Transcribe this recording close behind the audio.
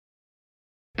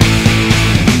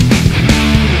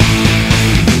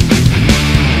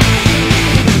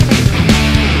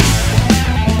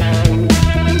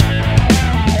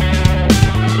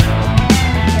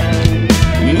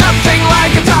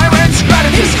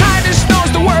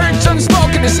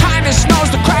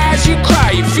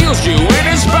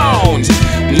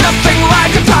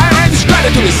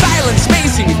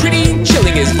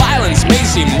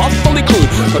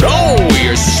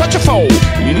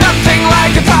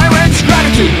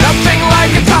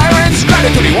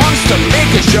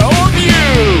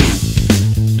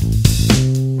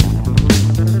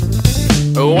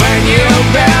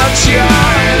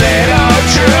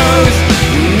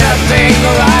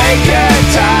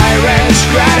tyrant's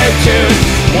gratitude.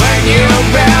 When you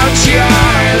bounce your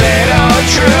little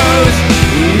truth,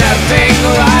 nothing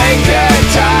like a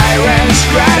tyrant's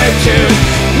gratitude.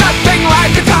 Nothing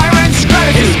like a tyrant's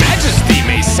gratitude. His Majesty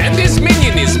may send his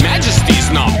minion, His Majesty's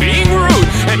not being rude.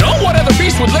 And oh, what other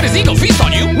beast would let his eagle feast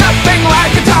on you? Nothing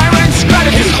like a tyrant's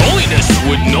gratitude. His Holiness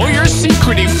would know your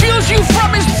secret. He feels you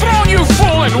from his throne, you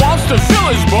fool, and wants to fill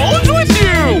his bones with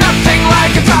you. Nothing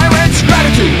like a tyrant's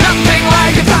gratitude. Nothing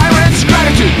like a tyrant's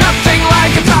gratitude. Nothing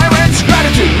like a tyrant's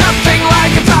gratitude. Nothing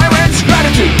like a tyrant's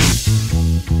gratitude.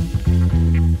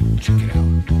 Check it out.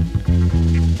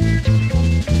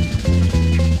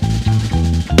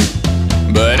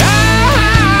 But ouch,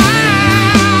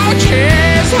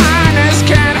 His Highness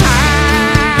can't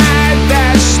hide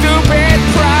that stupid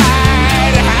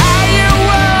pride. How you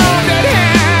wounded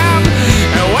him,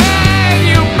 and when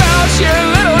you belch your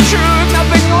little truth,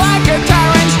 nothing like a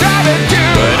tyrant's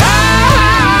gratitude. But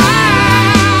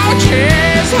ouch,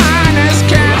 His Highness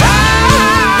can't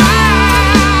ouch,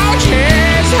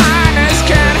 His Highness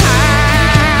can't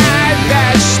hide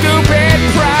that stupid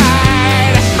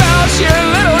pride. Belch your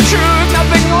little truth,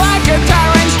 nothing like a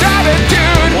tyrant's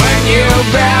gratitude. When you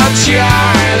belch your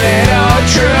little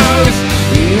truth,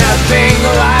 nothing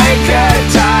like a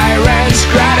tyrant's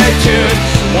gratitude.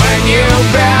 When you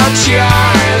belch your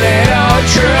little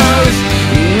truth,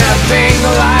 nothing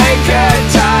like a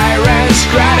tyrant's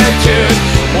gratitude.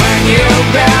 When you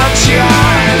belch your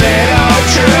little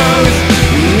truth,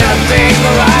 nothing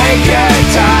like a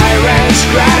tyrant's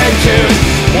gratitude.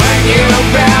 When you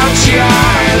belch your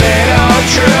little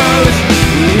truth,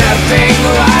 nothing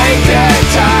like a